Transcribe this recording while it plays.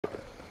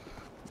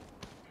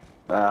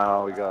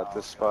Now we got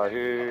this spot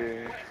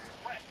here.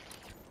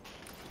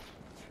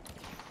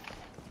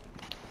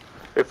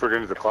 If we're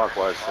gonna do the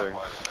clockwise thing.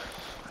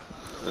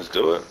 Let's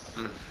do it.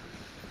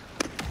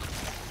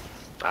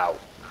 Ow.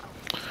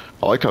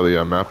 I like how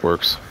the map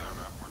works.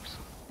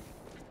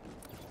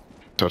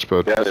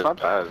 Touchpad. Yeah, it's not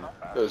bad.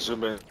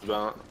 Zoom in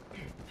about.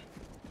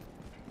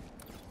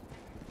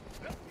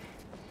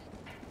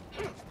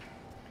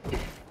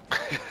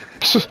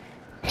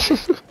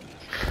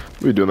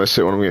 We doing that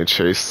shit when we get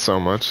chased so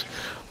much.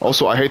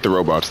 Also, I hate the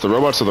robots. The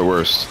robots are the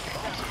worst.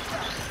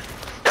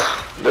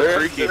 They're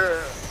freaky.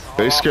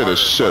 They scare the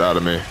shit out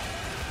of me.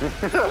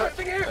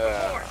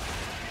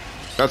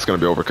 That's gonna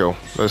be overkill.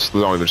 Let's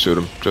don't even shoot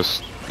him.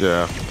 Just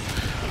yeah.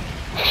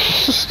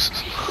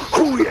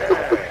 Oh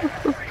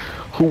yeah!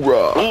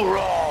 Hoorah!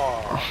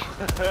 Hoorah!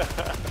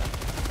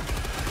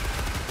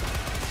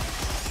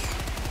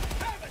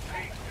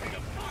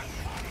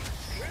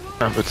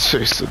 Have a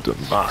taste of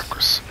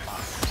democracy.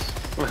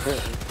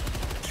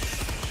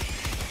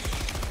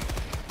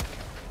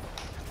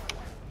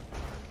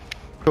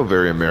 I feel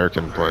very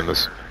American playing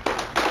this.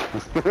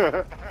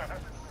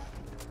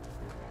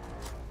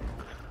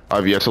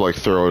 I've yet to like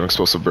throw an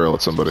explosive barrel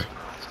at somebody.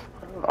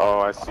 Oh,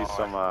 I see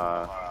some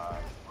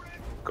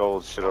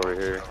gold shit over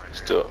here.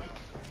 Still.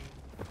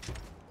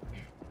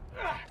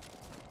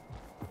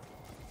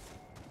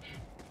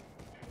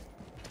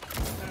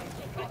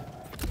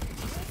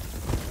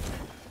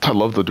 I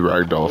love the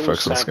ragdoll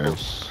effects in this game.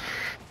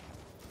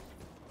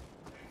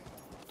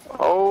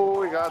 Oh,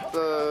 we got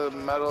the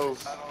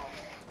medals.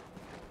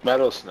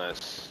 Metal's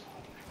nice.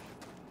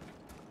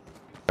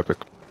 Epic.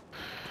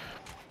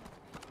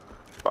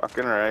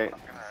 Fucking right.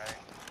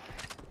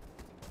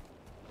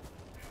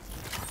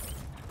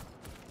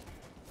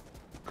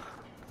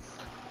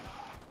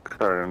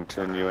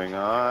 Continuing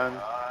on.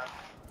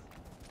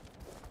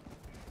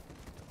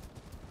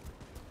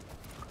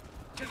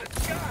 To the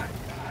sky.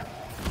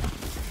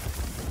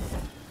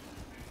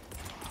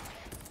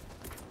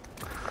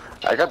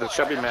 I got the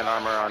chubby man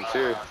armor on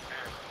too.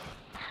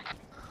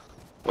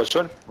 Which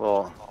one?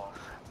 Well,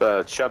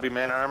 the chubby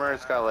man armor,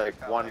 it's got like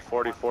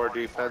 144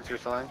 defense or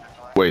something.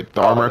 Wait,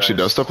 the armor actually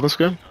does stuff in this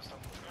game?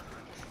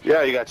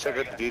 Yeah, you gotta check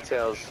out the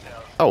details.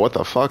 Oh, what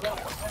the fuck?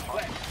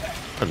 I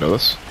didn't know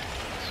this.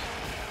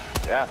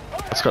 Yeah.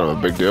 That's kind of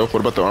a big deal. What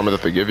about the armor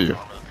that they give you?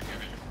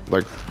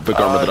 Like the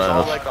armor that I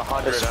have. Like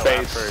 100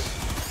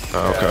 Space.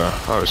 Oh, okay. Yeah.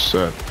 Oh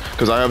shit.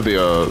 Because I have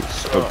the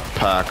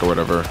pack or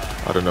whatever.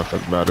 I don't know if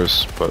that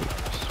matters, but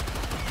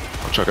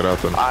I'll check it out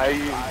then. I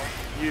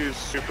use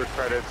super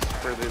credits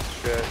for this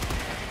shit.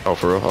 Oh,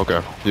 for real?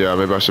 Okay. Yeah,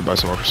 maybe I should buy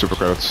some more super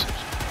credits.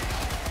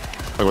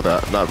 Like with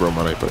that, not real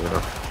money, but you know.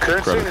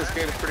 Currency in Credit. this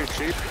game is pretty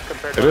cheap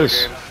compared to It other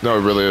is. games. No,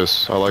 it really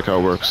is. I like how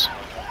it works.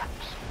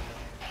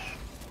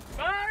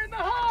 Fire in the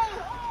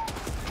hole!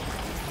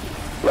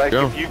 Like,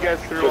 Yeah. if you get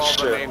through Good all the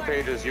shit. main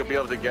pages, you'll be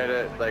able to get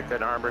it, like,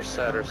 an armor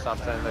set or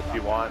something if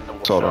you want. In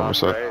the Solid shop, armor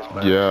set. right?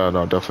 But Yeah,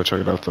 no, definitely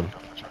check it out then.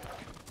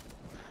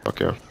 Fuck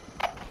yeah.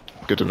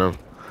 Good to know.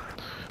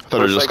 I thought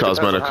it was it's just like, depends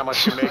on cosmetic. how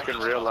much you make in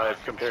real life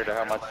compared to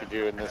how much you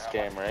do in this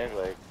game, right?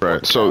 Like,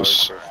 Right, so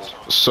 $40 versus-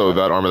 so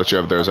that armor that you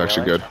have there is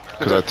actually good.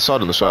 Because I saw it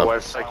in the My shop.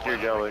 wife's like, you're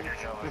yelling.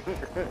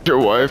 Your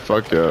wife?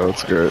 Fuck yeah,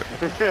 that's great.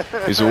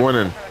 He's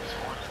winning.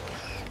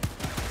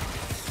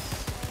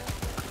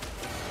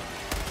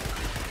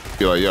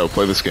 Be like, yo,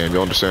 play this game,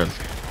 you'll understand.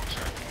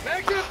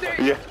 Back up there!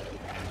 Yeah.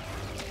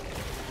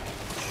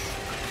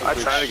 I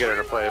try to get her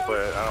to play it,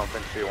 but I don't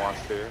think she wants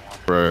to.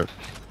 Right.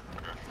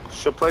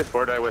 She'll play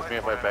Fortnite with me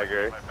if I beg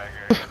her.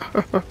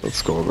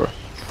 That's cool, bro.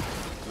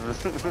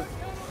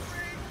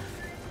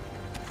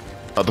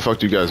 How the fuck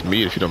do you guys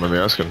meet, if you don't mind me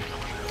asking?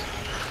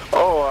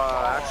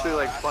 Oh, actually,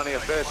 like, plenty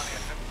of fish.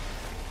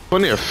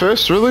 Plenty of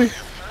fish, really?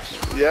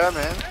 Yeah,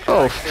 man.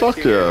 Oh, Like fuck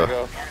 15 years yeah.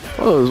 ago.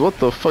 Oh, what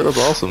the fuck? That's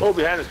awesome. Oh,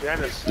 behind us,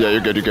 behind us. Yeah, you're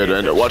good, you're good.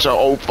 And watch out.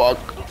 Oh, fuck.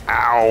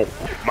 Ow.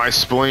 My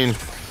spleen.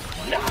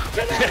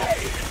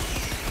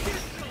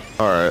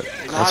 Alright.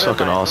 That's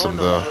fucking awesome,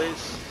 though.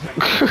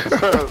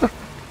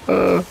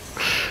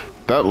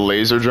 That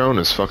laser drone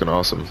is fucking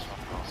awesome.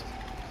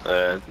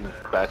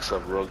 Backs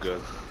up real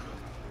good.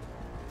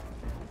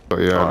 But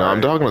yeah, no, I'm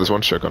Alright. talking about this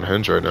one chick on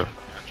Hinge right now.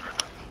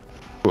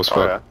 Cool as Oh,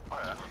 fuck.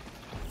 yeah.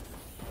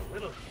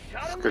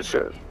 It's good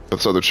shit.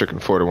 That's other chick in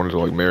Florida wanted to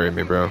like marry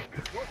me, bro.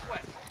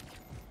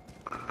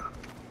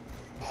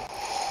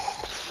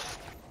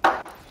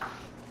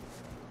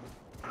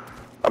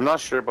 I'm not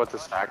sure about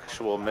this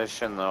actual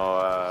mission,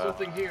 though.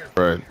 Something here.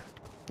 Right.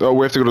 Oh,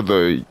 we have to go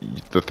to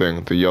the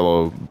thing, the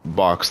yellow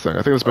box thing.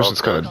 I think this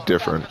mission's Okay. kind of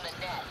different.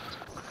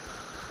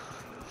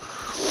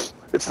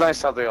 It's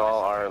nice how they all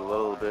are a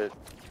little bit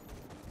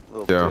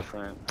Yeah.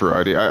 different.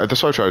 Variety.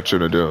 That's why I tried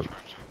to do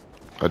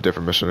a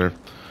different mission here.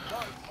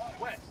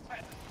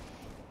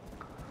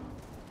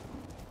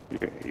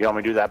 You want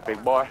me to do that,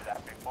 big boy?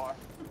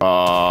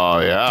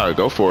 Yeah,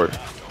 go for it.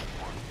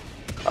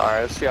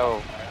 Alright, let's see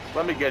how.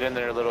 Let me get in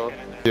there a little.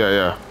 Yeah,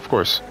 yeah, of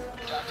course.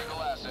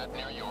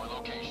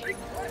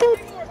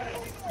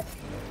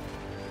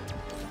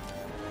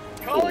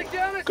 Calling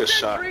down a Good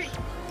shot. sentry.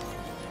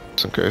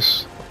 Just in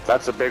case.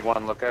 That's a big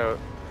one, look out.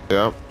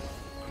 Yeah.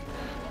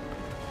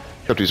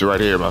 Except he's right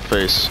here in my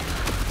face.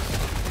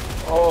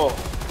 Oh.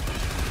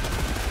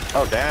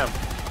 Oh, damn.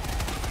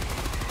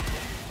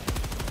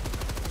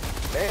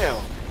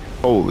 Damn.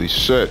 Holy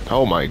shit.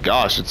 Oh my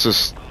gosh, it's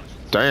just...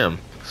 Damn.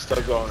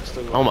 Still going,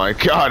 still going. Oh my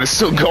god, it's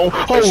still going. It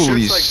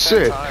Holy shoots like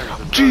 10 shit.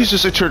 times, it's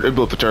Jesus, it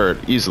blew up the turret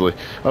easily.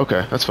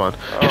 Okay, that's fine.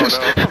 Oh, no.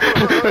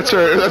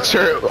 that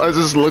turret, I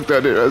just looked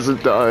at it as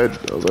it died.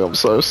 I was like, I'm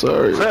so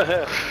sorry.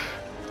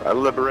 I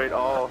liberate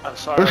all. I'm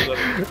sorry,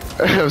 little.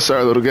 I'm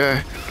sorry, little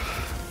guy.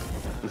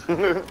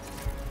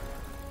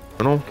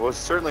 No? Well, it's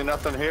certainly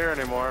nothing here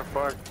anymore.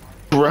 Fuck.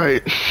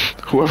 Right.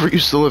 Whoever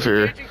used to live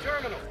here, Engaging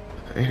terminal.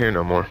 ain't here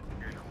no more.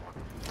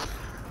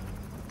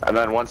 And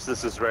then once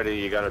this is ready,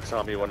 you gotta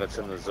tell me when it's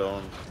in the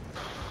zone.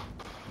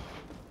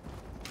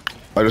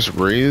 I just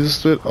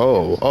raised it?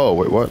 Oh,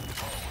 wait, what?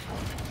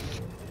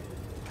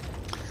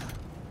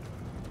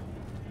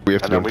 We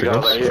have to And do then we anything gotta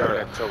else? like Yeah. turn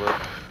it until the...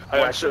 I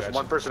One, got you.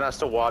 one person has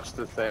to watch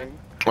the thing.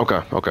 Okay.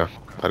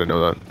 I didn't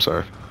know that.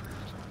 Sorry.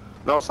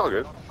 No, it's all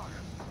good.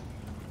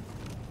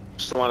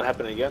 Just don't want to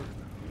happen again.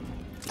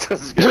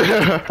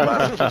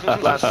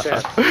 last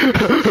chance.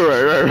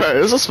 right.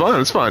 This is fine.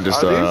 It's fine.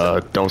 Just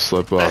Are don't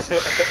slip up.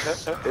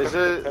 Is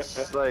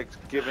it like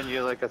giving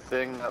you like a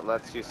thing that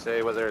lets you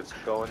say whether it's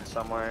going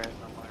somewhere?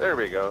 There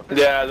we go.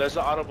 Yeah, there's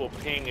an audible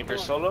ping. If you're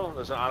solo,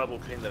 there's an audible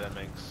ping that it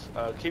makes.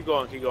 Keep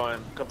going.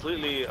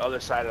 Completely other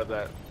side of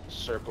that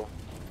circle.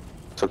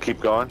 So keep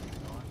going.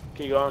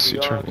 Keep going, See,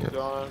 keep going, turn, keep yeah.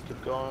 going,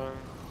 keep going.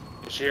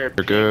 You should hear You're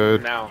ping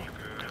good. now.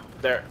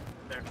 There.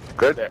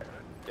 Good? There.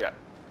 Yeah.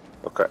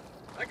 Okay.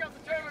 I got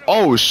the terminal.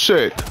 Oh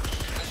shit.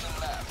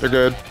 They're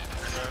good.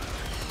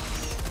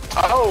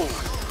 Oh!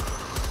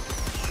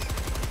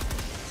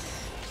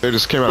 They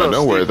just came out of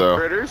Little nowhere sneaky though.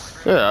 Critters.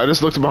 Yeah, I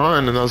just looked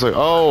behind and I was like,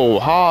 oh,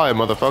 hi,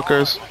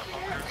 motherfuckers.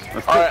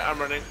 Alright, I'm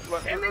running.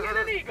 Aiming at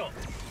an eagle.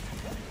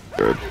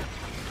 Good.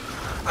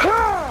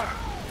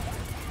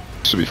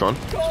 Should be fun.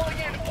 Calling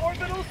in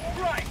orbital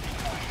strike.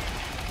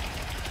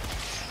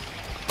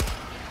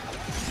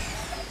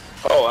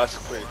 Oh, that's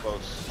pretty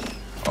close.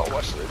 Oh,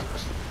 watch this.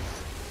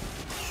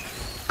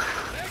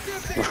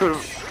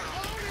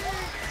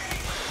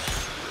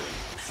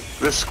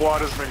 This squad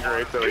has been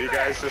great though. You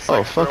guys just Oh,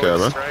 like fuck throwing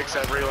yeah, man. strikes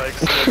every like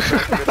 6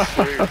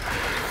 seconds.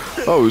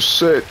 Dude. Oh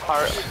shit.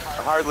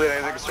 Hardly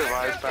anything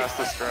survives past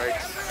the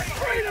strikes.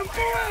 Freedom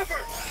forever.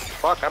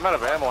 Fuck, I'm out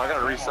of ammo. I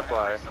gotta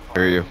resupply.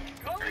 Hear you.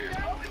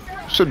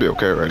 Should be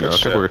okay right now. I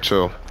think shit. we're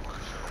chill.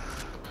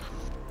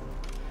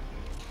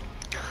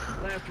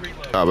 Last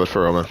reload. Ah, but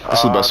for real, man. This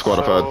is the best squad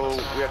I've had.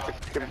 So we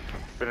have to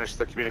finish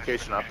the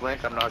communication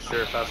uplink. I'm not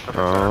sure if that's from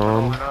the Um,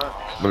 terminal or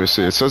not. Let me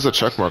see. It says a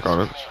check mark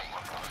on it.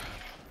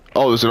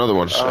 Oh, there's another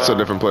one. It's a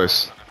different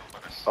place.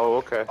 Oh,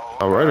 okay.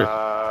 Alrighty.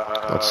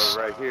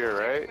 Right here,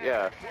 right?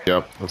 Yeah.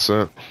 Yep, that's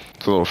it.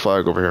 It's a little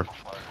flag over here.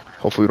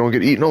 Hopefully we don't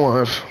get eaten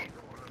alive.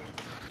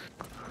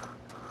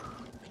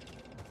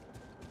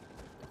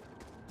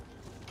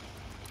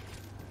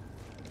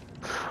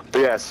 But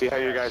yeah, see how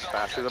you guys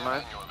faster than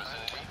mine?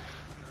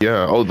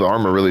 Yeah, oh, the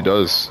armor really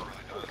does.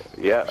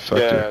 Yeah.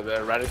 Affect Yeah, you. the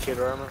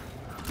Eradicator armor.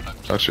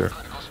 Gotcha.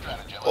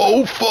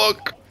 Oh,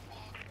 fuck!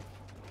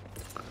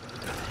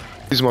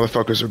 These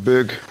motherfuckers are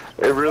big.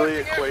 It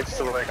really equates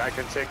to like I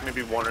can take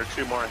maybe 1 or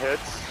 2 more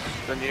hits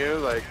than you.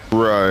 Like, oh,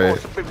 Right.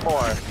 it's a bit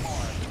more.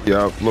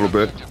 Yeah, a little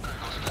bit.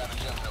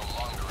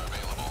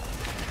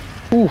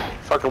 Ooh.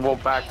 Fucking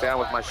won't back down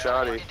with my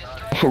shoddy.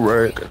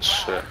 Right. Good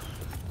shit.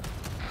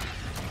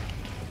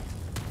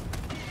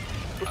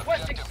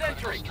 Requesting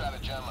sentry.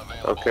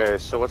 Okay,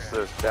 so what's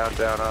this? Down,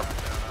 down, up.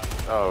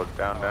 Oh,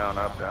 down, down,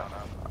 up, down.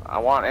 I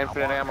want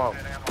infinite ammo.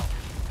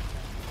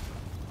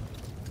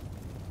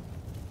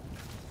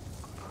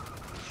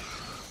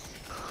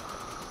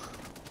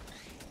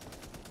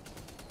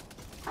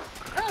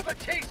 Have a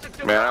taste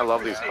of Man, I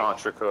love these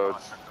democracy. contra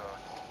codes.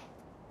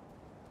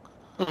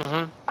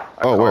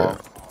 Oh, wait.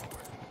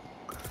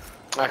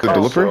 The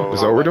delivery?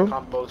 Is that what we're doing?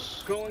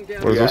 Combos. Going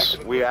down. What is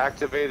this? We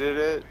activated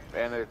it,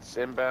 and it's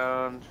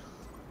inbound.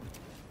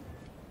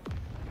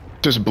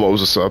 Just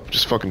blows us up.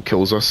 Just fucking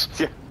kills us.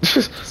 Yeah,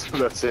 so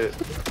that's it.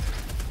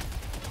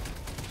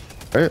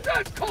 Right?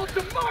 That's called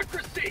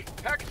democracy.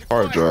 Package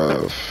Hard acquired.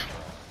 drive.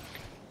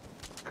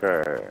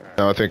 Okay.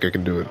 Now I think I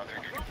can do it.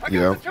 I got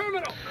Yeah. the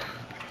terminal.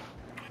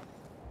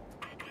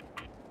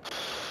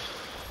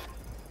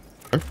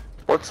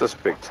 What's this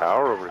big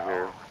tower over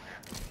here?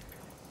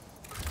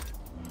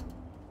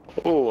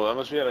 Oh, that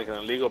must be like an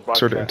illegal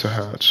Insert broadcast. it into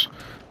hatch.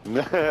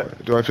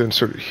 Do I have to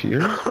insert it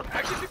here?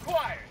 Package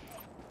acquired.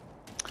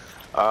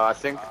 I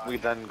think we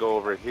then go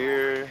over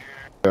here.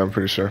 Yeah, I'm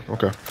pretty sure.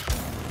 Okay.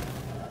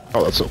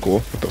 Oh, that's so cool.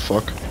 What the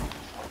fuck?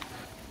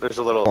 There's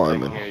a little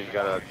Climb thing in. here you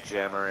gotta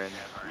jam her in.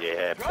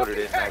 Yeah, put it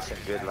in nice and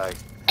good like.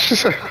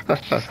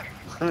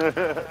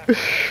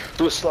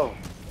 Do it slow.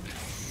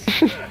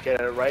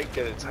 Get it right,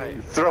 get it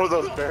tight. Throw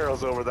those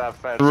barrels over that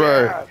fence.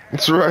 Right. Yeah.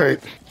 That's right.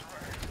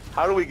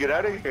 How do we get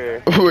out of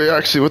here? Wait,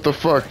 actually, what the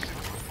fuck?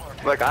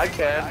 Like I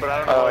can, but I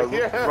don't know. Like,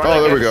 yeah.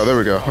 Oh, there we go. There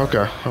we go.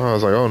 Okay. Oh, I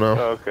was like, oh no.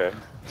 Okay.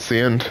 It's the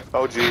end.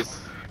 Oh jeez.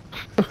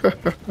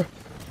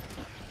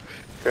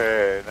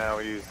 Okay, now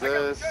we use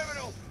this.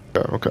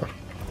 Yeah, okay.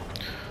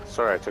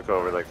 Sorry I took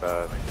over like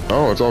that.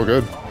 Oh, it's all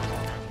good.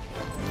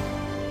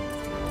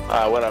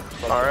 What up?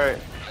 Alright,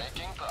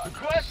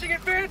 Requesting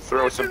advance.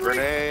 throw some weaponry.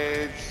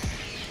 grenades.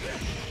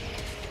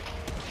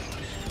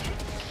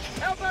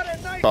 How about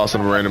a nice Toss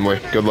them randomly.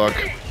 Good luck.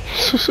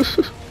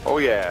 Oh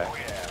yeah.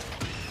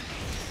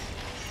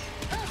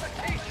 Have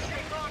a taste of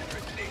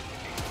democracy.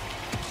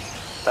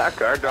 That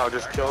guard dog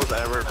just kills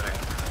everything.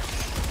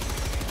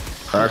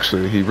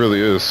 Actually, he really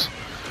is.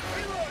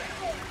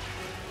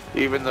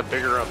 Even the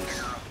bigger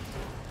ones.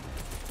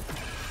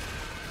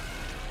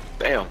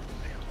 Damn.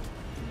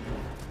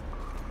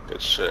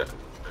 Good shit.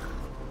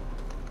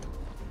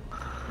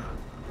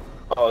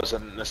 Oh, it's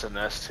a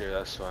nest here,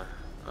 that's why.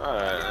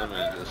 Alright, let me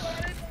just...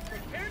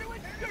 Prepare to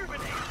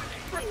exterminate.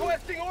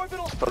 Requesting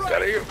orbital Fuck strike.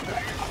 out of here.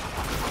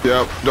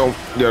 Yeah, don't.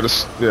 Yeah,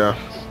 just. Yeah.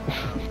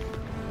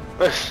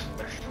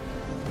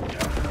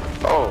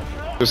 Oh.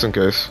 Just in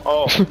case.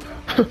 Oh,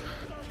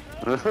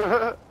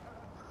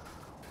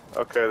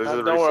 Okay, this is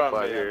a Don't worry,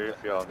 resupply I'm here good.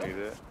 if y'all need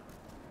it.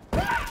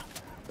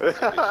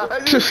 I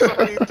just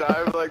saw you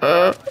dive like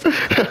that.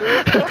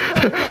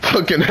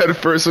 Fucking head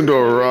first into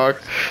a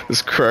rock.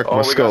 Just cracked my Oh,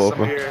 we got skull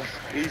some open. here.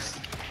 East.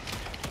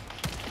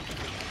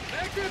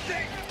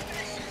 Activate.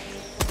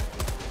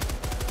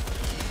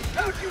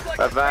 How'd you like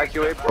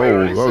Evacuate. Oh,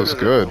 priority that was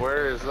citizens. good.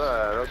 Where is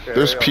that? Okay.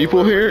 There's I'll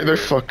people here? liberate They're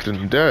you.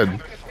 fucking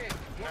dead.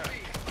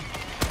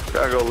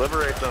 Gotta go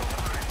liberate them.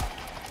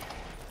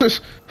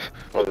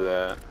 what is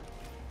that?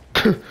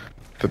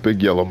 The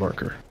big yellow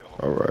marker.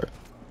 Alright.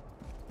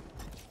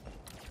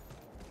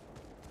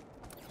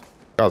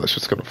 God, that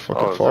shit's gonna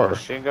fucking Oh, is that far.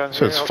 machine gun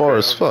Shit's here? far Okay,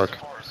 as fuck.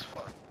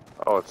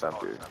 Oh, it's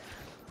empty.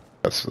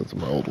 That's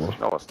my old one.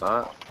 No, it's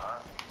not.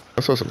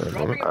 That's also an one.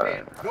 Dropping a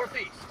Alright. pin.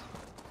 Northeast.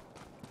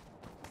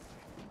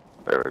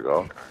 There we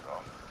go.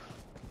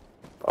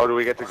 Oh, do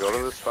we get to go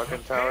to this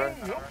fucking tower?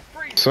 No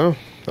freedom. So,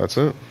 that's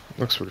it.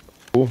 Looks pretty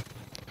cool.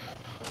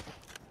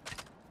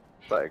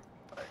 Like,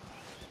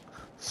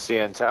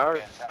 CN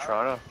Tower,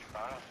 Toronto.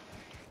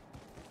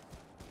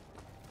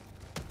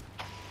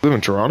 Live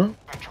in Toronto?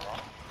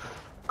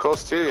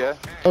 Close to, yeah.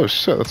 Oh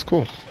shit, that's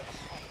cool.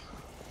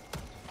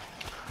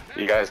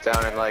 You guys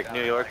down in like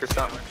New York or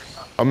something?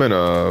 I'm in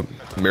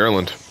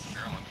Maryland.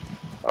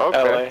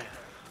 Okay.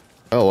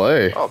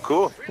 LA. Oh,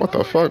 cool. What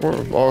the fuck?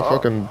 We're all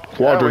fucking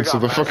quadrants yeah,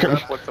 of the fucking.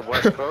 With the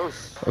West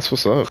Coast. That's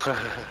what's up.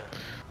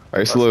 I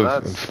used to That's live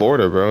nuts. in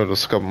Florida, bro.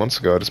 Just a couple months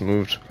ago, I just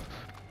moved.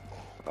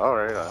 All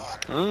right.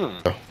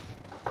 Mm.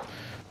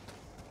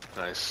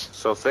 Nice.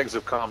 So things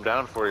have calmed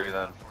down for you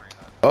then.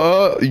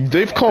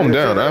 They've calmed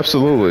down,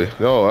 absolutely.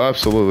 No,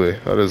 absolutely.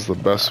 That is the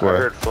best I way.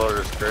 heard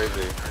Florida's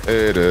crazy.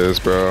 It is,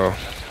 bro.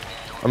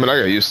 I mean, I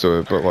got used to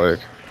it, but like,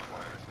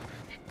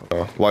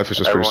 life is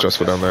just pretty Everyone's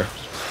stressful down there.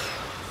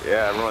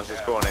 Yeah, everyone's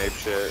just going ape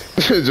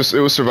shit. It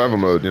was survival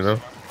mode, you know?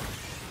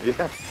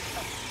 Yeah.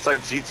 It's like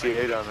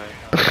GTA down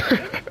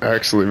there.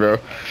 Actually, bro.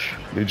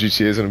 New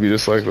GTA is gonna be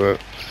just like that.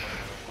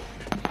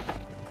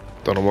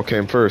 Don't know what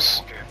came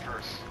first.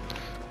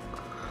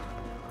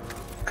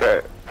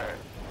 Okay.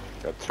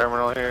 Got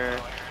terminal here.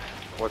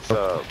 What's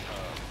up?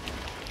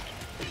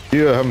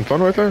 Yeah, having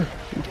fun right there?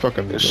 You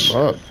fucking them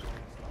up.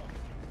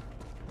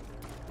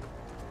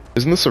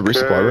 Isn't this a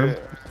resupply room?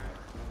 Okay.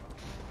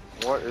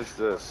 What is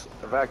this?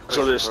 Evacuation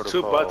So there's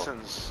two protocol.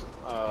 buttons.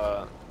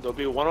 There'll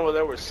be one over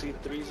there where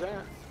C3's at,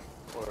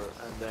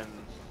 and then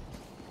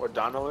where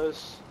Dono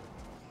is.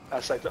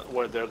 That's like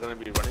where they're gonna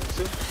be running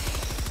to.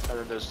 And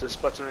then there's this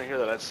button right here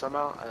that lets them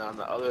out, and on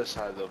the other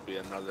side there'll be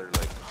another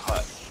like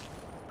hut.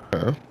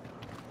 Yeah.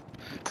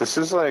 This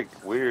is like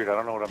weird. I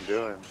don't know what I'm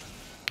doing.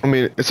 I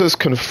mean, it says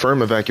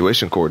confirm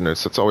evacuation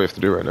coordinates. That's all we have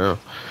to do right now.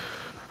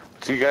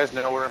 Do you guys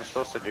know where I'm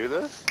supposed to do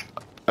this?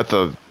 At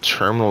the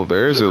terminal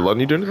there, is it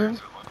letting you do anything?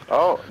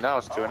 Oh, now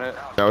it's doing it.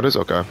 Now it is?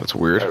 Okay, that's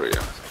weird. There we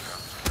go.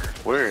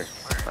 Weird.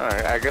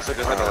 Alright, I guess I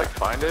just had to like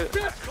find it.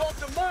 That's called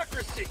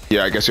democracy.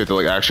 Yeah, I guess you have to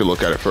like actually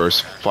look at it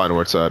first, find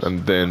where it's at,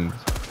 and then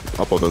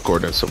upload the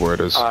coordinates of where it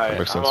is. That Alright,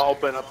 makes I'm sense. gonna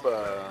open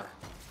up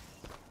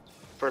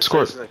first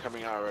Score. citizens are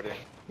coming out already.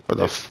 What the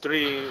There's f-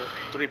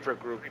 three per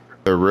group.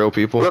 They're real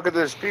people? Look at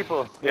these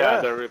people.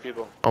 Yeah, they're real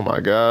people. Oh my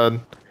god.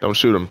 Don't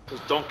shoot them.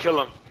 Just don't kill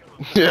them.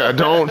 Yeah,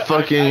 don't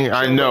fucking.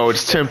 I know,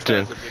 it's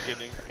tempting.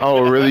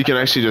 Oh, really? You can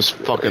actually just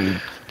fucking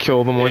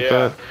kill them like Yeah.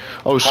 that?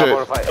 Oh How shit.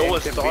 about if I It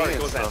was dark. It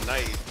inconvenience was them? at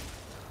night.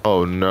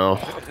 Oh no.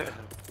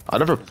 I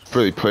never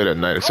really played at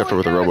night except for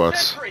with the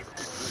robots.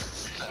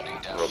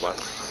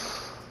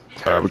 Robots.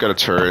 Alright, we got a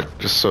turret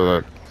just so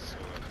that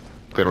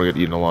they don't get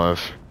eaten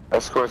alive.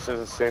 Escort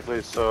citizens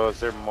safely, so is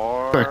there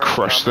more? I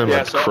crushed them.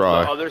 Yeah, I'd so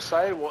cry. the other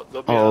side,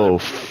 there'll be Oh,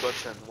 another blue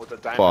button with a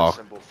diamond fuck.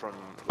 symbol from.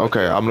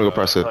 Okay, I'm gonna go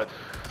press it. HUD.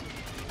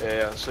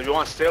 Yeah, so if you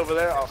want to stay over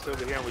there, I'll stay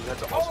over here and we have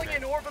to Calling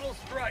in alternate. orbital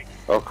strike.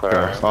 Okay.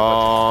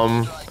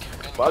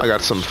 I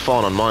got some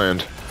fun on my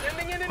end.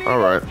 Sending in an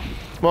Alright.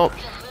 Well,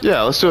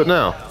 yeah, let's do it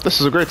now.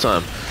 This is a great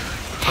time.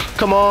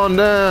 Come on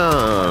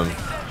down.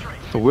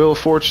 The Wheel of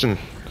Fortune.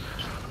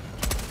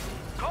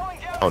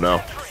 Oh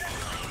no.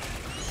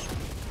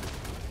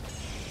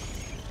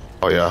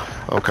 Oh yeah.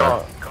 Okay.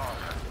 Oh,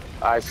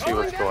 I see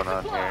what's going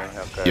on here.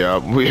 Okay. Yeah,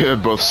 we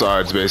hit both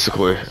sides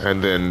basically,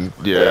 and then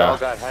They all yeah.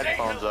 got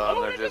headphones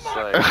on. They're just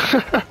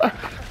like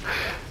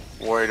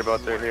worried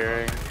about their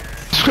hearing.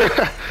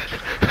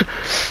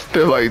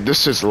 They're like,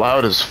 this is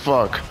loud as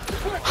fuck.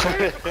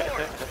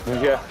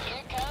 Yeah.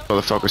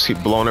 Motherfuckers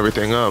keep blowing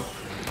everything up.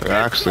 Like,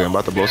 actually, I'm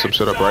about to blow some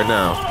shit up right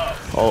now.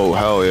 Oh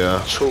hell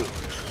yeah. True.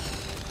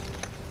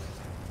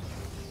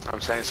 I'm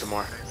saying some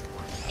more.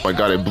 Oh my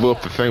god, it blew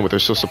up the thing, but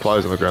there's still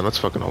supplies on the ground. That's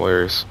fucking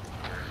hilarious.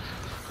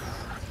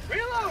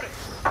 Reloading.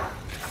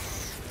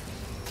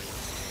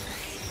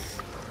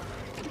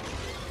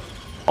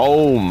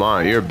 Oh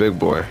my, you're a big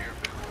boy.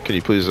 Can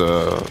you please,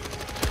 there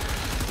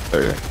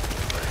you go.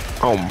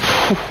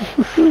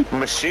 Oh,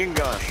 Machine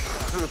gun.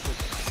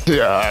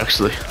 yeah,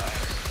 actually.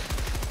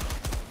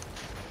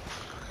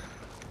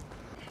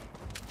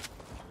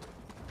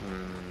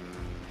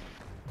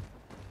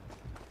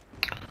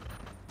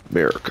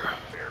 America.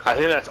 I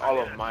think that's all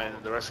of mine.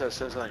 The rest of it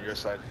says on your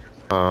side.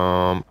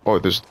 Oh,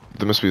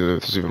 there must be,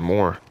 there's even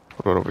more.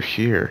 What about over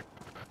here?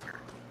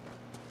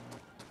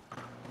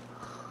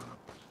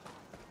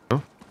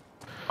 No?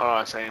 Oh,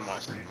 I say more.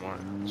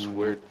 It's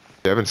weird.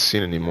 Yeah, I haven't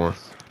seen any more.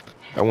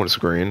 That one's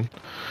green.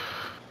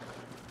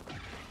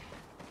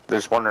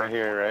 There's one right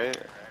here, right?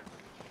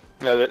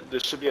 Yeah, there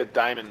should be a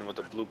diamond with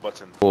a blue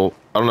button. Well,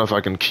 I don't know if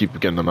I can keep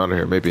getting them out of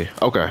here. Maybe.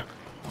 Okay.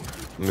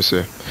 Let me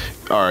see.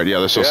 Alright, yeah,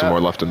 there's still some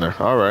more left in there.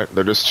 Alright,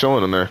 they're just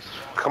chilling in there.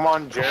 Come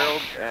on,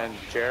 Gerald and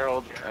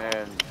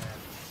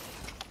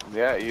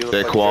yeah, you look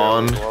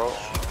Daquan. like Gerald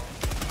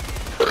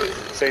as well.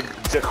 Say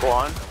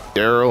Daquan.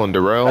 Daryl and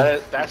Darrell.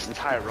 That's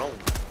Tyrone.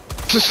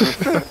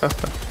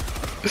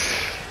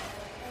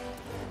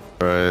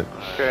 Right.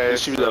 Okay,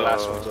 This should be the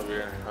last ones over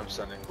here. I'm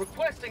sending.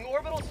 Requesting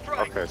orbital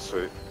strike. Okay,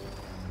 sweet.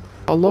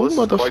 Hello, Well, this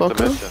is quite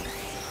the motherfucker. mission.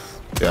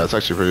 Yeah, it's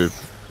actually pretty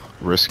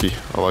risky.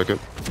 I like it.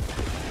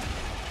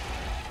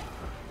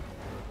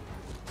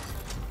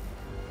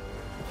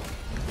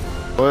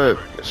 But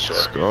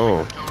let's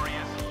go.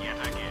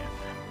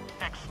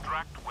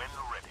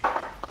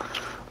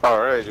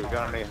 Alright, we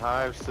got any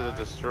hives to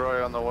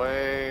destroy on the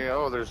way?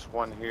 Oh, there's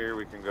one here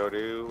we can go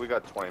to. We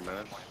got 20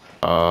 minutes.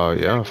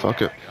 Yeah,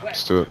 fuck it.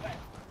 Let's do it.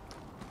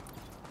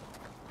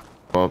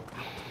 Well,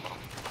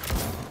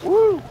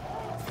 Woo!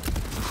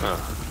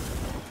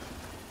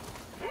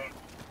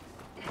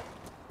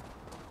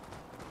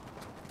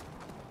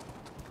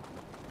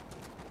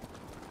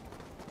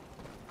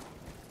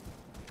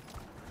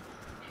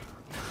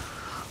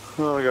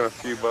 Oh, we got a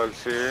few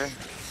bugs here.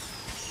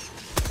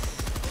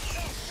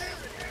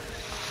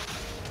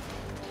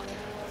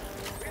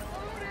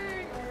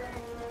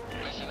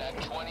 Mission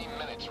at 20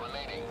 minutes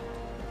remaining.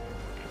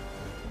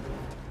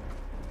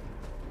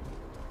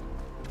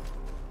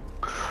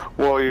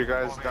 Well, you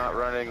guys not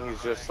running,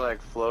 he's just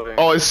like floating.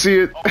 oh, I see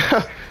it.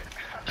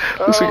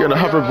 Looks like you're on a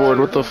my hoverboard. God.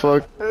 What the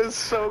fuck? It's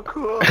so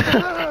cool.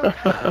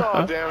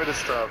 Oh, damn it, it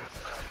stopped.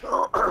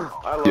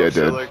 I love Yeah, it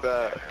shit did. like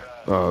that.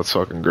 Oh, that's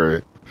fucking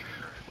great.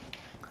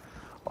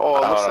 Oh,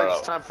 it looks like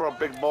it's time for a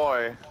big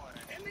boy.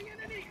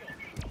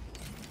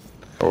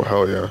 Oh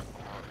hell yeah.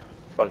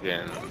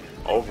 Fucking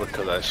over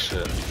to that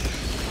shit.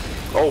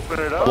 Open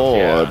it up. Lord.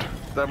 Yeah.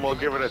 Then we'll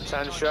give it a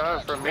 10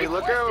 shot from me.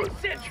 Look out.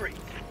 Sentry.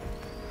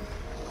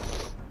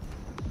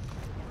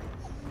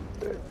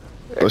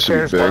 This should be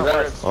Cares big.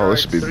 whether it Oh,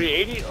 this should be.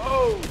 380?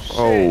 Oh, shit.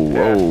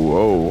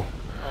 Oh.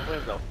 I'm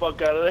getting the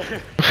fuck out of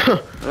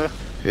there.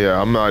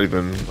 Yeah, I'm not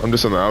even. I'm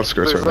just on the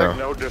outskirts There's right like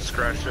now. no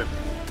discretion.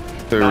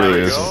 There There really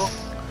you is. go.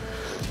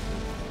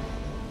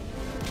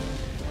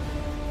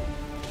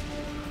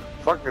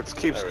 Fuck, it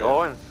keeps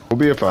going. We'll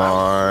be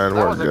fine. That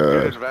We're was a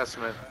good good.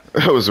 investment.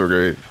 That was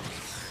great.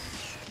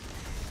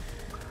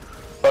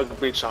 Bug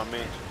breach on me.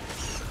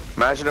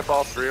 Imagine if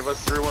all three of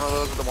us threw one of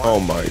those at the one. Oh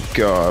my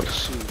god.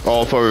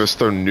 All five of us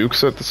throw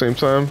nukes at the same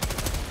time?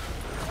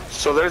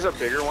 So there's a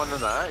bigger one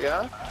than that,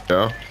 yeah?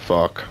 Yeah?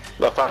 Fuck.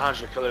 The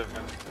 500 killer.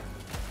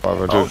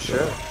 500. Oh shit.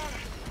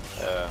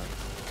 Yeah.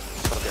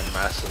 Fucking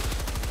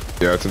massive.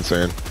 Yeah, it's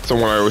insane. It's the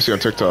one I always see on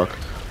TikTok.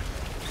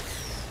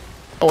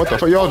 Oh, what the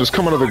fuck? Y'all just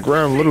come out of the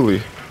ground,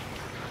 literally.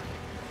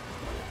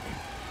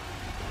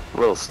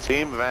 Little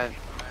steam vent.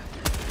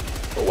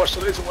 Oh, watch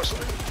the laser, watch the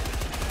laser.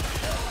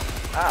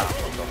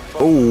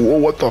 Oh,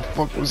 what the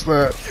fuck was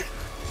that?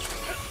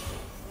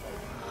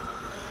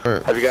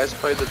 Alright. Have you guys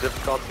played the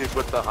difficulties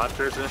with the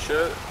hunters and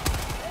shit?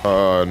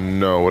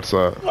 No, what's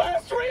that?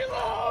 Last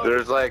reload.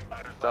 There's like,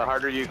 the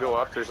harder you go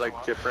up, there's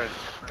like different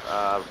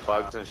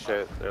bugs and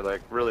shit. They're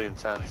like really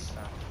intense.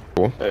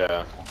 Cool.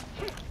 Yeah.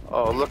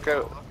 Oh, look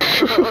out.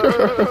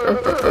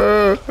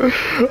 I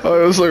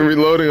was like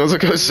reloading, I was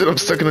like, oh shit, I'm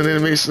stuck in an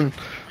animation.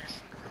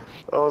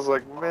 I was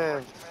like,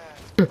 man,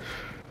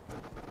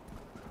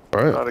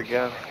 Alright, not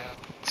again.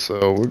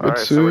 so we're good Alright,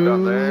 to... so we're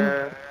done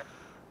there.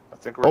 I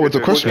think we're Oh, good it's a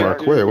to question go.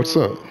 mark. Wait, what's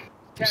that?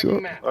 You see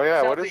that? Oh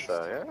yeah, what is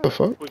that? What the Yeah.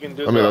 fuck? We can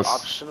do I mean, the that's...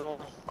 optional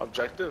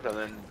objective and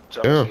then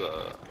jump Yeah. to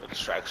the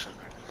extraction.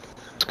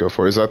 Let's go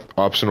for it. Is that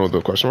optional,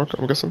 the question mark,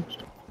 I'm guessing?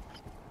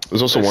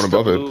 There's also It's one the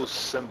above it. blue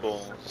symbol.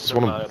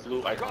 one Blue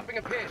icon. Dropping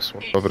a pin. There's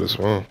one above it as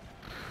well.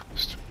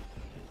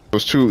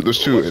 There's two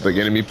like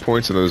enemy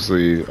points, and there's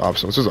the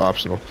optional. This is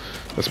optional.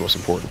 That's most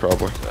important,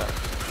 probably.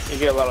 You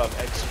get a lot of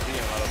XP and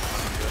a lot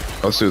of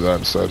money. Let's do that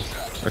instead.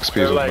 XP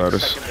They're is what like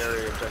matters.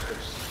 secondary objectives.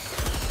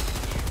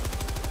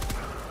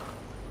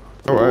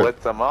 All right.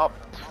 Lit them up.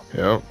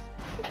 Yeah.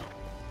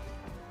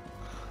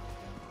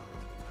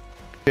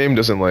 Game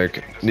doesn't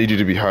like need you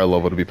to be high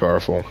level to be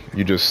powerful.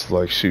 You just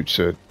like shoot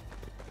shit.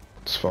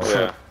 It's fun.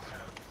 Yeah.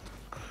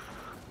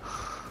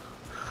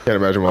 Can't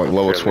imagine what like,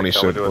 level Okay, 20 coming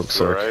shit to us looks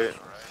to the like. right.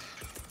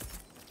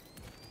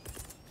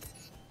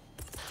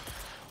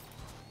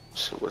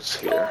 So what's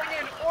here? Calling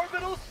in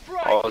orbital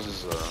strike. Oh, this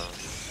is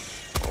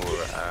where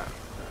we're at.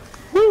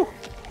 Woo!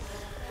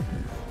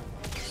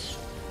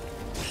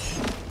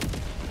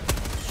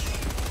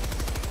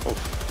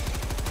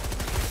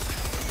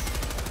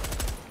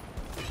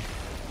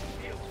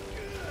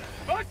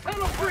 Bug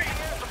tunnel free.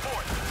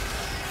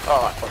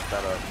 Oh, I fucked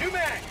that up. New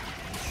mag.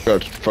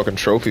 Got a fucking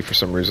trophy for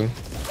some reason.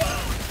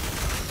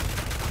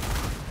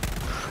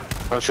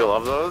 Don't you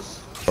love those?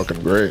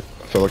 Fucking great.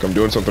 I feel like I'm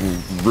doing something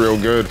real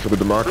good for the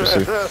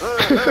democracy.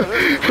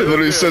 It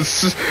literally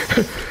says.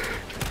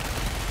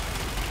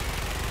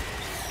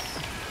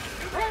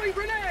 Throwing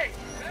grenade.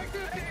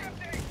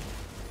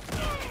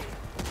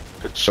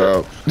 Good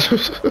shot.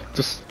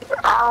 Just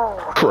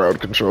crowd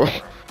control.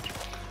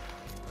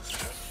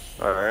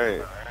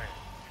 Alright.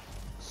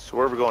 So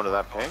where are we going, to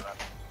that pink?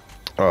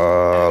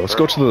 Let's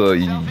go to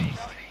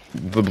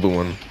the blue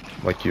one,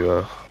 like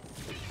you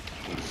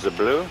The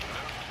blue?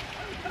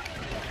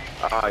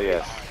 Ah,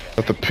 yes.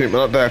 not the pink,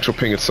 not the actual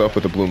ping itself,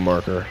 but the blue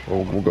marker.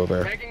 We'll go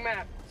there. Tagging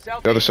map.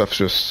 South. The other stuff's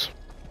just,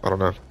 I don't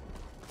know.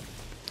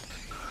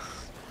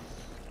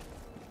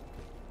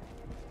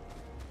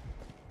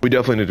 We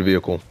definitely need a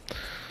vehicle.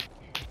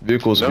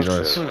 Vehicles would be No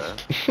nice.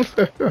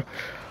 shit, man.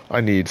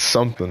 I need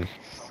something.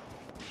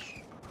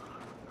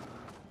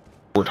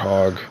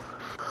 Warthog.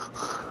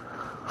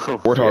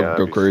 Warthog Yeah, would that'd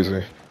go be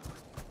crazy.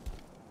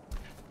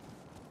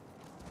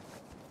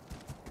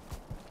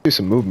 See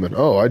some movement.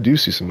 Oh, I do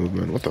see some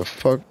movement. What the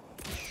fuck?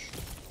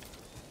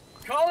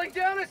 Calling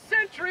down a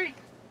sentry.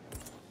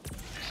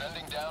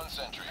 Sending down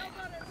sentry.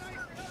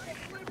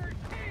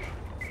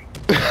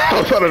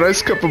 I found a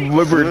nice cup of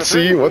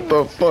liberty. What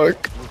the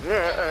fuck?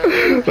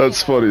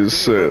 That's funny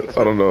as shit.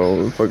 I don't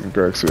know. It fucking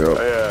cracks me up.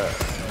 Yeah.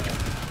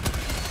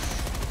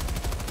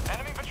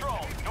 Enemy patrol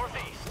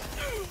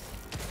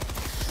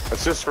northeast. It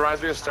just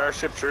reminds me of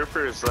Starship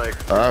Troopers, like.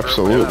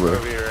 Absolutely.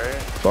 That movie,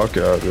 right? Fuck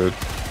yeah, dude.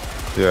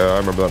 Yeah, I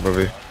remember that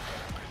movie.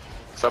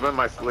 So I'm in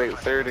my late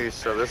 30s,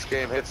 so this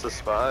game hits the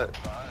spot.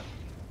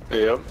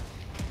 Yep.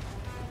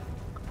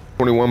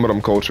 21, but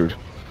I'm cultured.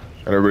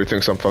 And everybody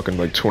thinks I'm fucking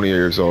like 28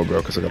 years old, bro,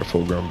 because I got a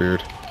full grown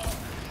beard.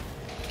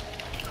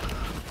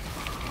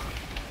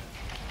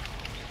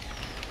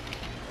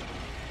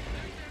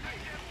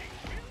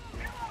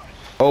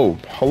 Oh,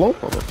 hello,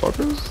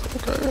 motherfuckers.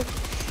 Okay.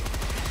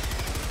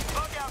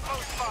 Bug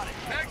outpost spotted.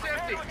 Mag's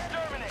empty.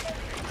 Exterminate.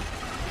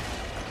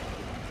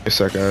 A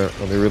second,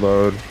 let me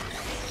reload.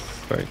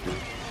 Thank you.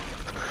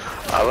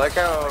 I like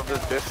how the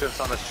distance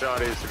on the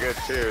shot is good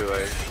too,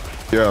 like.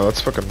 Yeah,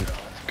 that's fucking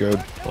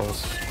good.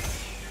 Balls.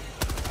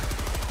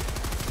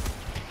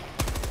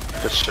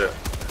 Good shit.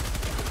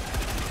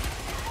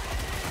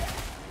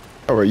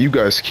 Alright, you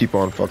guys keep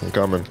on fucking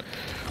coming.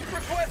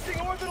 Requesting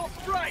orbital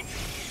strike.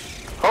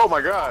 Oh my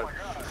god!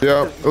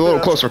 Yeah, a little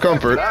close for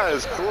comfort. That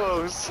is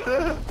close.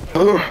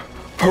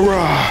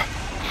 Hurrah!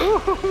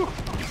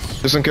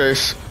 Just in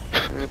case.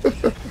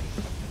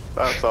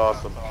 That's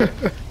awesome.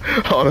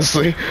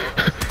 Honestly.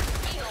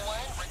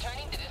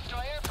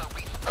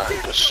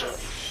 Alright, good shit.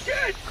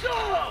 Get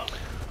some.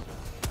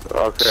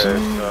 Okay, so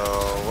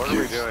what are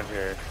we doing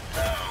here?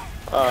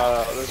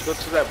 Let's go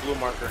to that blue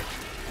marker.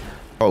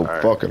 Oh,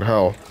 Alright. fucking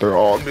hell. They're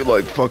all be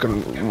like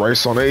fucking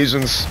rice on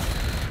Asians.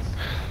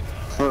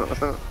 Tagging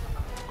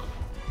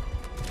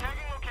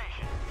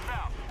location.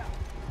 South.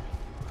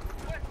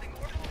 Requesting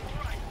orbital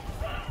strike.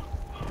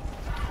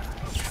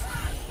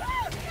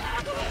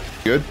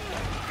 Good?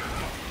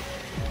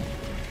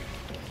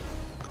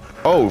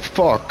 Oh,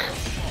 fuck.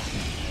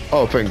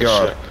 Oh, thank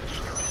God. Shit.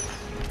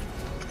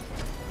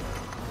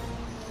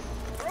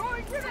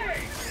 Throwing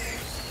grenade.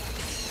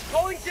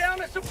 Calling down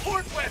a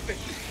support weapon.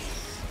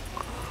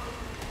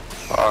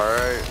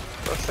 Alright,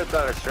 let's hit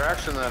that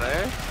extraction then,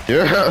 eh?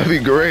 Yeah, that'd be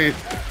great.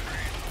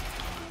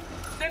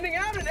 Sending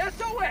out an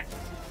SOS.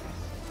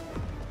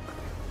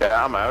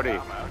 Yeah, I'm outie.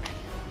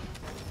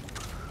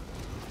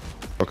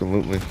 Fucking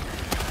loot me.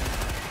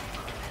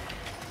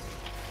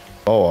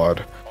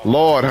 Lord.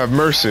 Lord, have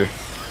mercy.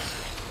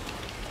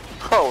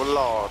 Oh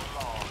lord.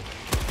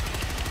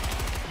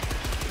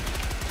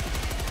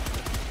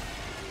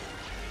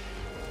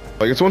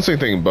 Like, it's one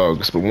thing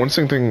bugs, but one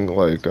thing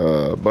like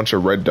a bunch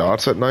of red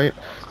dots at night,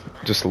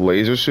 just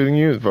lasers shooting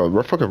you.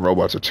 Bro, fucking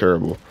robots are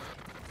terrible.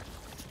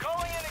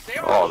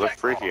 Oh, they're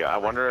freaky. I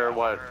wonder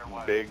what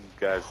big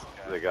guys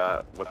they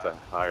got with the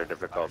higher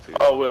difficulty.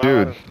 Oh, we'll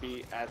Dude.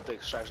 be at the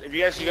extraction. If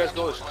you guys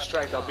go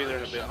extract, I'll be there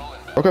in a bit.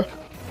 Okay.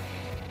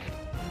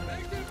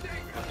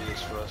 I'll do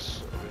this for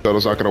us.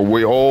 Shuttle's not gonna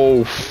wait.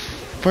 Oh,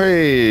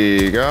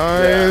 Hey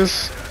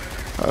guys,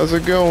 how's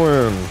it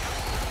going?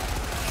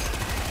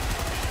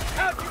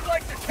 How'd you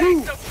like to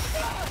take some?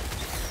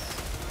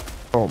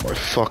 Oh my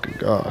fucking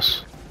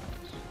gosh.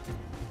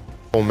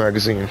 Whole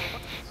magazine.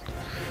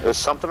 There's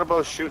something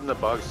about shooting the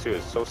bugs too.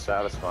 It's so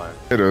satisfying.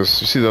 It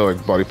is. You see the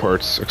like body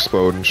parts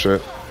explode and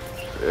shit.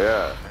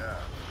 Yeah.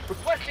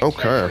 Requesting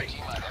Okay. sentry.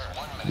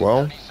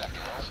 Well,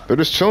 they're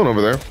just chilling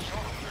over there.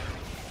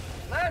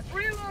 Last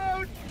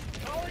reload.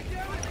 Calling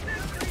down a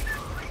sentry.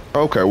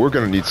 Okay, we're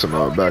gonna need some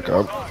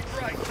backup.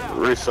 Right.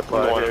 Resupply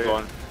Going, here.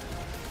 going.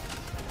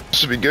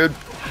 Should be good.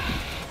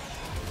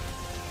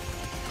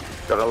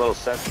 Got a little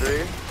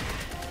sentry.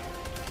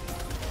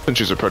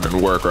 Sentries are putting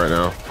in work right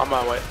now. I'm on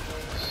my way.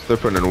 They're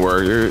putting in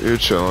work. You're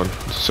chilling.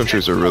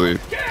 Sentries are really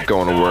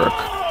going to work.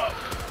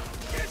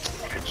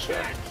 Good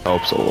shit.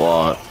 Helps a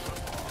lot.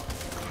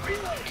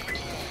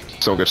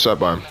 Just don't get shot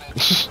by him.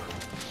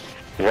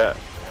 Yeah.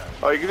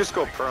 Oh, you can just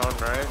go prone,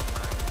 right?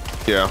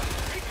 Yeah.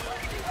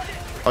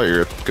 Oh,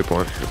 you're good. Good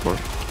point. Good point.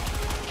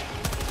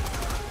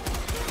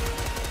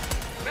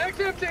 Mag's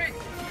empty.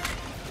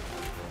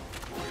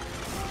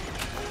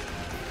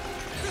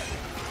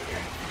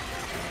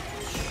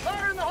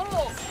 Fire in the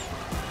hole.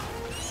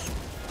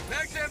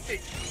 Mag's empty.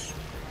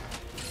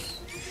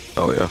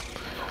 Oh yeah.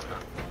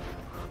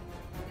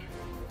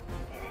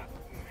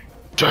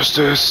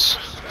 Justice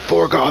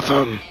for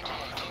Gotham.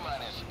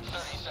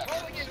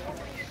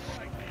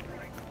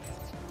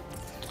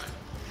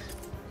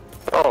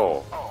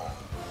 Oh.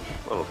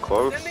 A little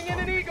close. Sending in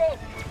an eagle.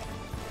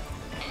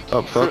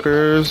 Up,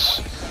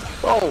 fuckers.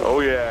 Oh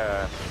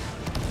yeah.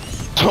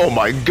 Oh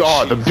my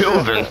god, the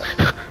building.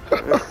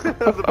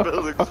 The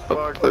building's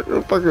fucked.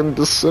 They're fucking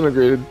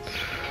disintegrated.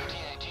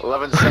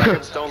 11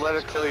 seconds. Don't let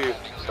it kill you.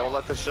 Don't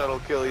let the shuttle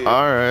kill you.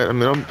 Alright, I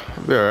mean,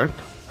 I'll be alright.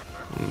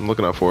 I'm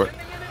looking out for it.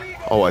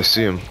 Oh, I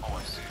see him.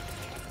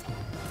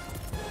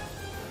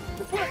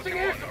 Requesting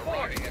air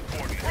support.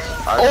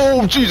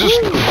 Oh, Jesus!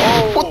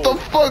 What the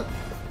fuck?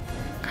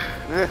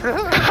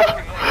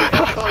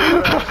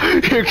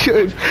 You're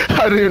good.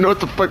 I didn't even know what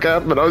the fuck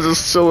happened. I was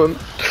just chilling.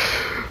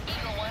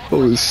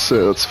 Holy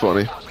shit, that's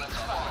funny.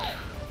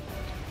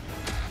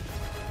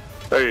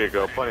 There you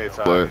go. Plenty of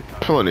time. But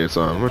plenty of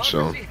time. We're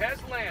chilling. Emergency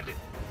has landed.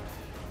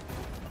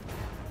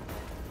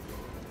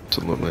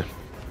 Absolutely.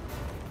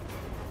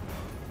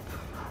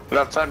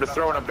 Enough time to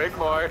throw in a big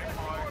boy.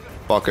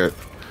 Fuck it.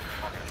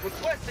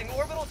 Requesting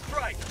orbital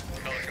strike.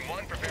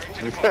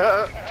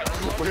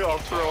 We all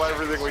throw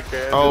everything we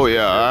can. Oh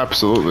yeah,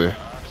 absolutely.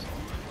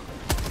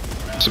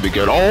 Should be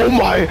good. Oh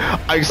my!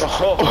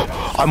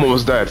 I'm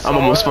almost dead. I'm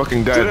almost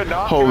fucking Did dead. it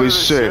not Holy go to the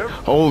shit! ship?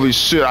 Holy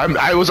shit!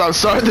 I was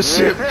outside the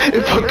ship.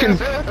 It fucking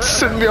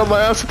sent me on my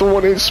ass at the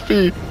 1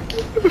 HP.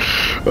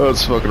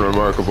 That's fucking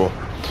remarkable.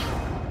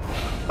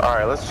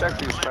 Alright, let's check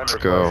these friend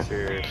go. requests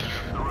here.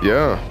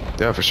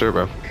 Yeah, for sure,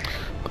 bro.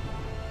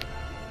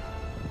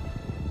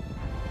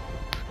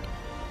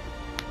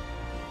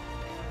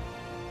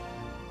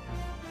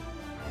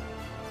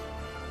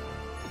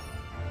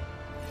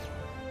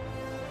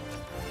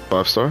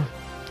 Five star.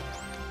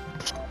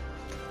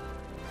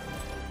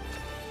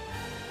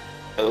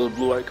 Those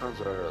blue icons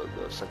are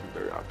the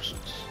secondary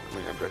options. I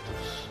mean,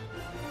 objectives.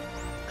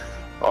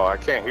 Oh, I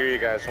can't hear you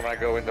guys when I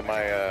go into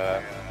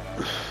my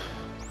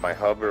my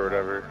hub or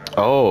whatever.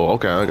 Oh,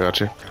 okay, I got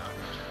you.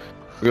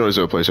 We can always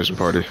do a PlayStation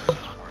party.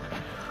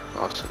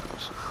 Awesome,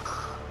 awesome.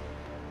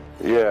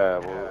 Yeah,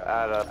 we'll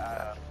add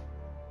up.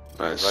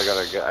 Nice.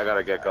 I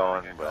gotta get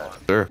going, but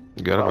Sure,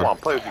 you got I it, man. want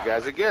to play with you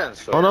guys again.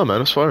 So Oh no,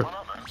 man, it's fine.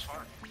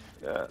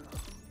 yeah.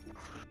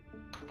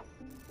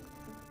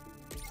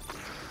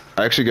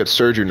 I actually get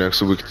surgery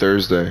next week,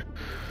 Thursday.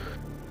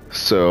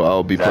 So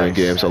I'll be playing Nice.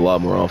 games a lot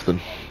more often.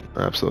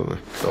 Absolutely.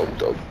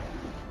 Dope.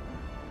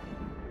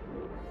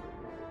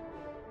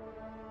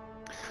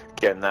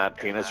 Getting that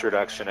penis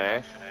reduction,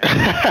 eh?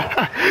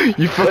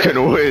 You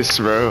fucking wish,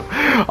 bro.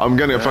 I'm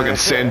getting a fucking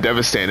sand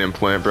devastate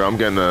implant, bro. I'm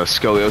getting a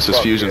scoliosis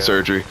Fuck fusion yeah.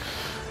 surgery.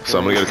 So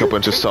I'm gonna get a couple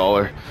inches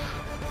taller.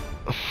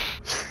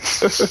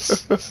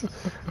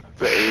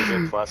 The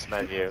Asian Plus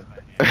menu.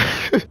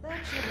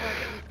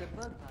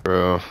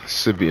 Bro,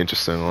 should be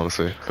interesting,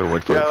 honestly. Been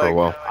waiting for Yeah, it for a like,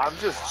 while. I'm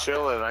just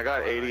chilling. I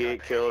got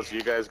 88 kills.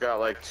 You guys got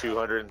like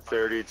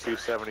 230,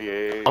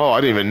 278. Oh, I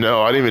didn't even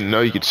know. I didn't even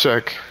know you could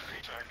check.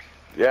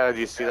 Yeah, do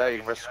you see that? You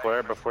can press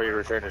square before you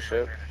return to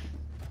ship.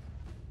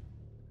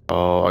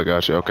 Oh, I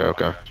got you. Okay.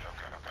 I'll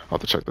have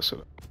to check this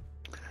out.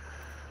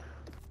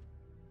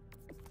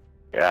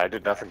 Yeah, I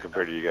did nothing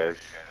compared to you guys.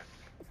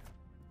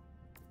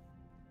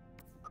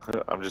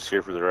 I'm just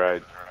here for the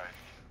ride.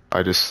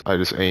 I just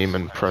aim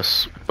and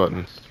press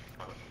button.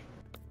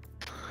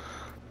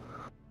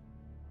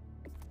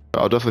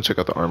 I'll definitely check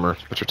out the armor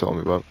that you're telling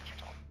me about.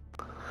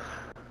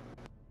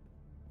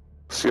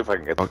 See if I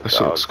can get Oh, the that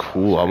shit looks dog.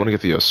 cool. I want to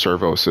get the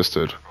servo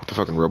assisted with the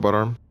fucking robot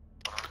arm.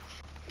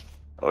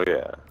 Oh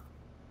yeah.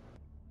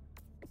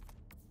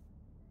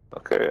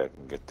 Okay, I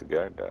can get the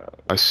guy down.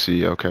 I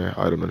see. Okay,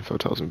 item info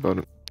tells me about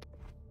it.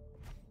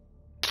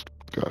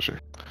 Gotcha.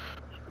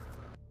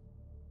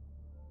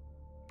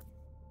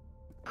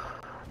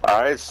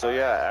 Alright, so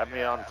yeah, add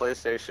me on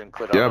PlayStation,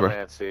 click Yeah, on bro.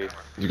 Nancy.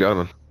 You got it,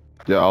 man.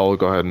 Yeah, I'll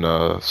go ahead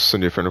and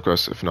send you a friend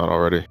request if not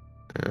already.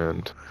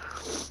 And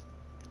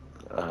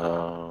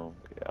Yeah,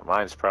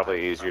 mine's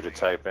probably easier to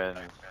type in.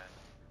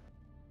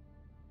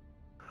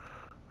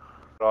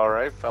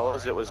 Alright,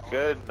 fellas, it was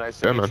good. Nice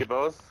to yeah, meet man. you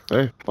both.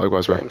 Hey,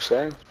 likewise, bro.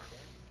 Same.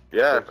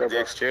 Yeah, Take care, the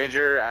bro.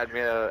 exchanger,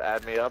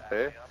 add me up,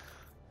 eh?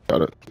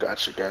 Got it.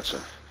 Gotcha.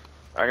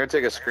 I'm gonna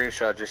take a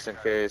screenshot just in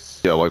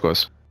case. Yeah,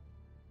 likewise.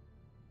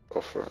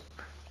 Go for it.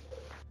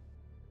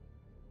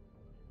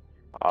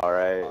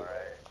 Alright.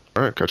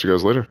 Alright, catch you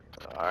guys later.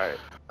 Alright.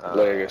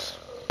 Later, guys.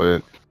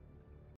 Bye.